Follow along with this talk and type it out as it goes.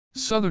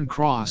Southern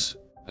Cross,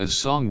 a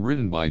song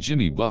written by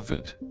Jimmy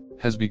Buffett,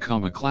 has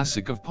become a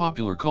classic of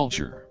popular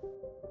culture.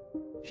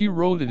 He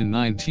wrote it in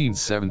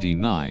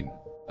 1979,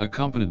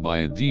 accompanied by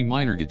a D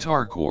minor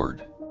guitar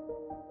chord.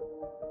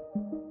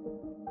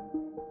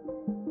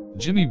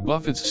 Jimmy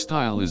Buffett's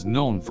style is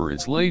known for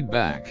its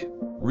laid-back,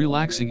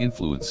 relaxing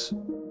influence.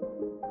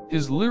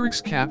 His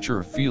lyrics capture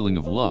a feeling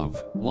of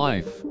love,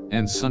 life,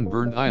 and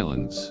sunburned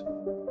islands.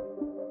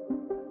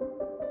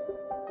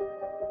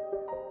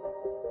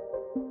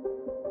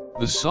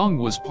 The song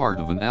was part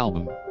of an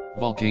album,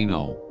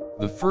 Volcano,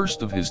 the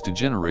first of his to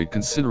generate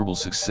considerable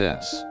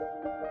success.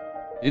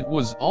 It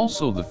was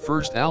also the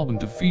first album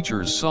to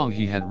feature a song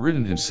he had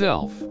written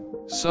himself,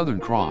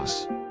 Southern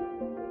Cross.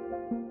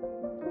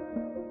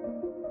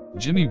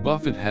 Jimmy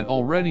Buffett had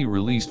already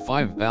released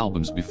 5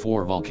 albums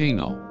before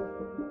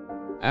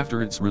Volcano.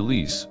 After its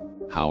release,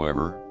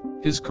 however,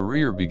 his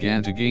career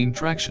began to gain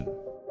traction.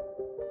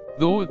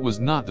 Though it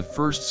was not the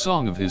first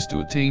song of his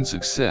to attain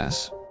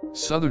success,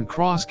 Southern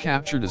Cross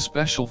captured a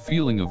special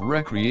feeling of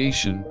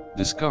recreation,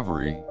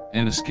 discovery,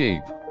 and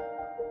escape.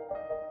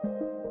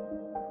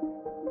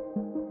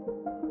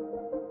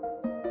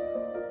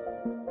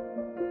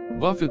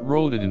 Buffett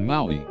wrote it in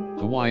Maui,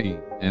 Hawaii,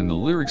 and the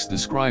lyrics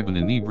describe an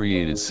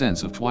inebriated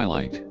sense of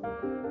twilight.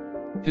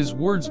 His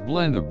words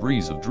blend a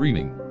breeze of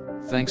dreaming,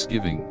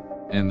 Thanksgiving,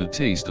 and the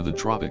taste of the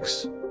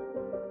tropics.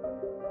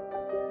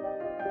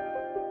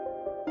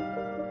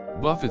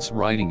 Buffett's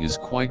writing is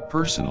quite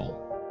personal.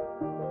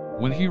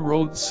 When he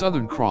wrote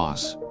Southern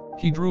Cross,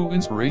 he drew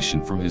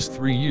inspiration from his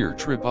 3-year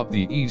trip up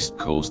the East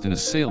Coast in a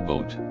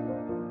sailboat.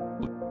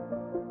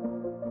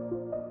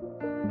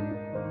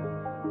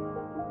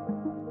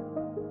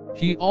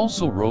 He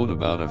also wrote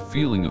about a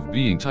feeling of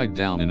being tied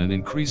down in an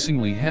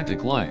increasingly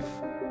hectic life.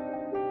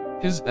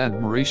 His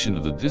admiration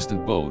of the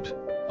distant boat,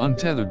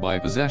 untethered by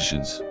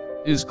possessions,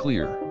 is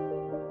clear.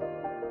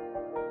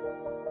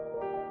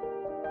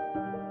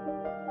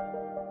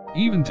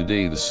 Even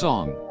today the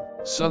song,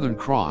 Southern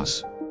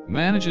Cross,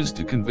 manages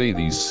to convey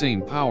these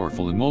same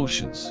powerful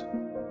emotions.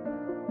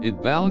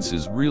 It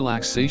balances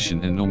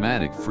relaxation and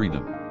nomadic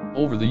freedom.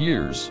 Over the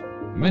years,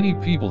 many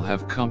people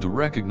have come to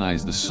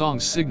recognize the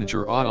song's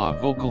signature ah-ah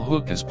vocal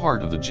hook as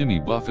part of the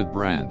Jimmy Buffett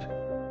brand.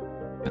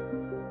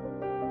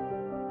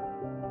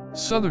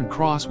 Southern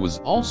Cross was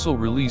also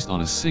released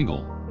on a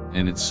single,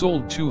 and it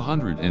sold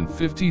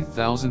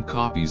 250,000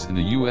 copies in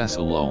the US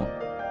alone.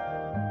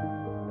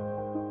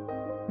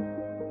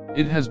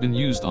 It has been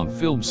used on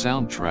film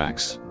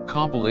soundtracks,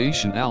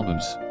 compilation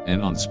albums,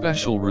 and on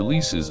special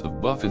releases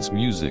of Buffett's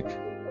music.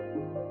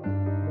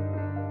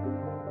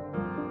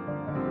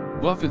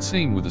 Buffett's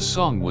aim with the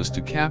song was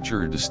to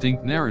capture a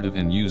distinct narrative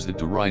and use it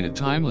to write a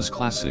timeless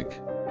classic.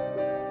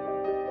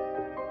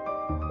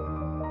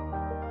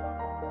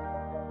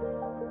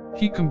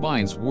 He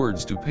combines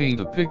words to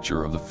paint a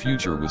picture of the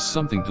future with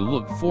something to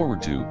look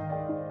forward to.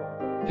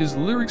 His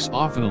lyrics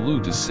often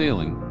allude to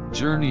sailing,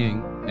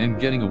 journeying, and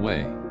getting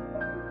away.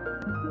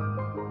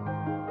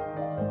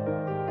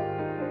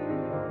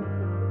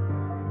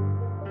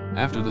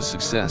 After the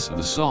success of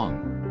the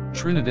song,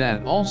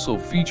 Trinidad also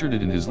featured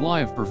it in his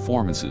live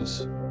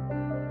performances.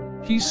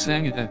 He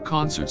sang it at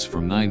concerts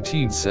from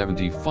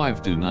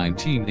 1975 to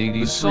 1983.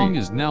 The song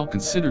is now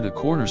considered a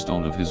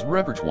cornerstone of his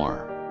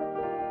repertoire.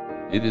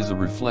 It is a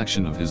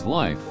reflection of his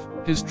life,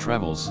 his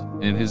travels,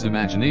 and his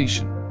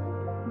imagination.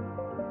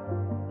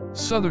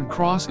 Southern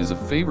Cross is a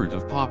favorite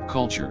of pop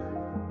culture.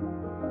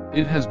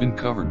 It has been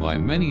covered by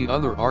many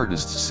other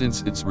artists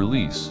since its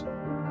release.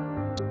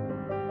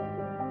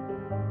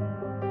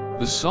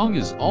 The song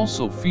is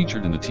also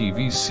featured in the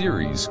TV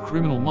series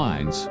Criminal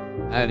Minds,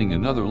 adding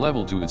another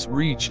level to its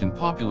reach in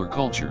popular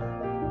culture.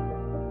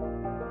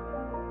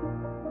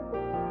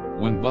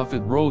 When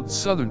Buffett wrote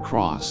Southern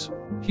Cross,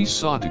 he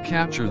sought to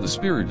capture the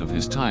spirit of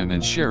his time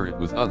and share it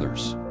with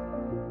others.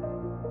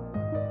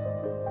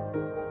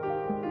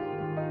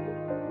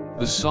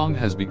 The song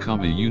has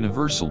become a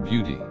universal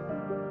beauty.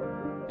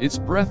 Its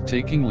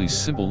breathtakingly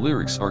simple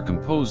lyrics are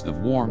composed of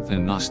warmth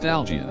and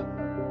nostalgia.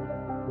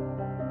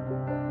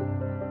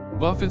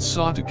 Buffett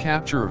sought to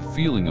capture a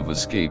feeling of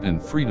escape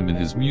and freedom in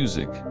his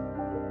music.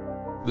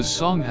 The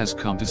song has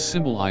come to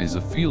symbolize a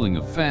feeling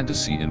of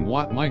fantasy and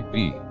what might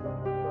be.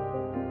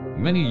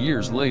 Many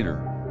years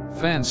later,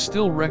 fans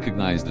still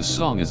recognize the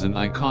song as an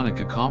iconic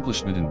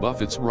accomplishment in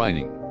Buffett's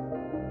writing.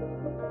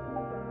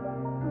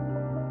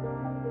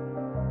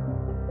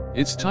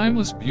 Its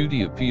timeless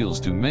beauty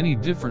appeals to many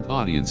different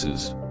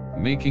audiences,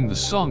 making the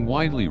song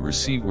widely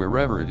received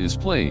wherever it is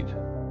played.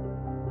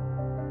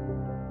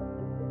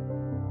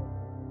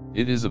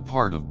 It is a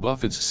part of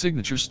Buffett's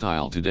signature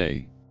style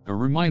today, a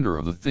reminder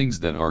of the things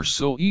that are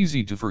so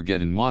easy to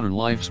forget in modern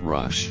life's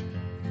rush.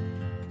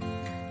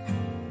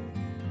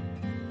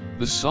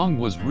 The song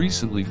was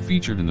recently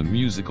featured in the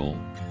musical,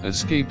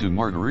 Escape to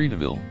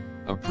Margaritaville,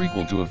 a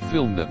prequel to a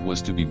film that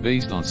was to be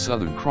based on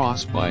Southern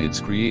Cross by its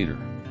creator.